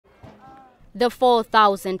The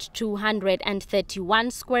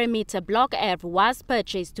 4,231 square meter block F was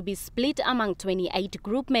purchased to be split among 28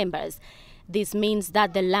 group members. This means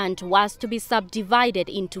that the land was to be subdivided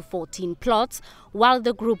into 14 plots, while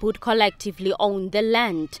the group would collectively own the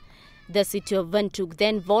land. The city of Windhoek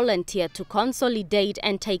then volunteered to consolidate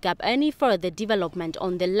and take up any further development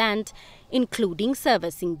on the land, including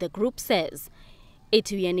servicing, the group says.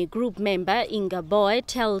 Etueni group member Inga Boy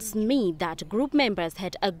tells me that group members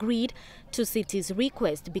had agreed to city's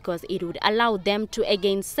request because it would allow them to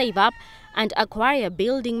again save up and acquire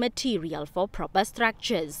building material for proper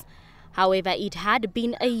structures. However, it had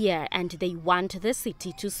been a year and they want the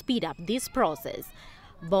city to speed up this process.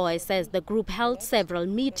 Boy says the group held several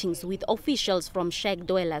meetings with officials from Shack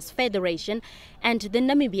Dwellers Federation and the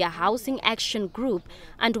Namibia Housing Action Group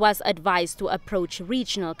and was advised to approach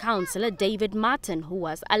Regional Councillor David Martin, who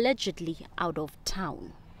was allegedly out of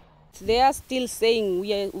town. They are still saying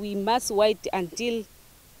we must wait until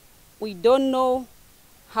we don't know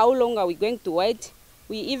how long are we going to wait.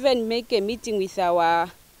 We even make a meeting with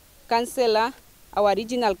our councillor, our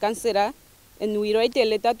regional councillor, and we write a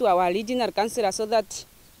letter to our regional councillor so that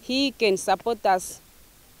he can support us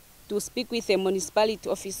to speak with a municipality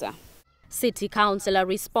officer. City councillor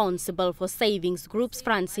responsible for savings groups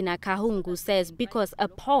Francina Kahungu says because a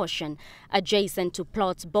portion adjacent to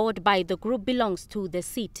plots bought by the group belongs to the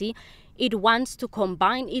city, it wants to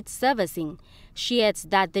combine its servicing. She adds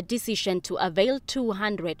that the decision to avail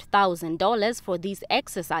 $200,000 for this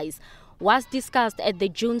exercise was discussed at the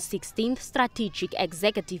June 16th Strategic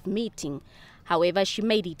Executive Meeting. However, she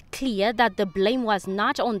made it clear that the blame was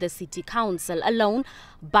not on the City Council alone,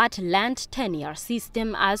 but land tenure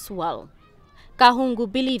system as well. Kahungu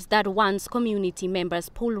believes that once community members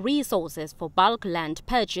pool resources for bulk land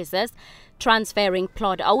purchases, transferring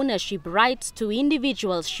plot ownership rights to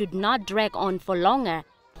individuals should not drag on for longer.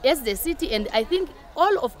 As the city, and I think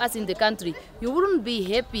all of us in the country, you wouldn't be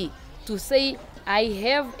happy to say, I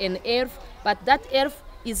have an earth, but that earth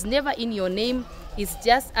is never in your name. It's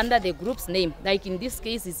just under the group's name, like in this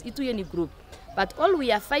case it's Etueni Group. But all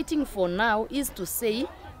we are fighting for now is to say,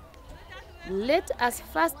 let us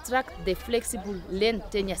fast track the flexible land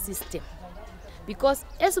tenure system. Because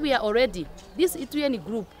as we are already, this Etueni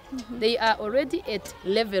Group, they are already at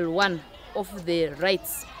level 1 of the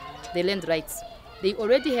rights, the land rights. They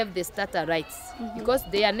already have the starter rights because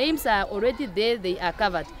their names are already there, they are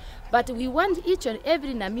covered. But we want each and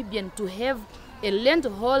every Namibian to have a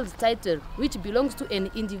landhold title which belongs to an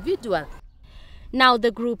individual. Now the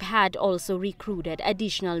group had also recruited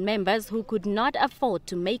additional members who could not afford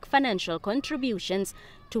to make financial contributions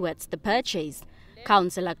towards the purchase.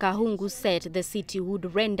 Councillor Kahungu said the city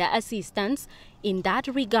would render assistance in that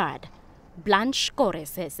regard. Blanche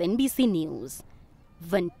Kores, NBC News,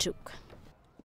 Windhoek.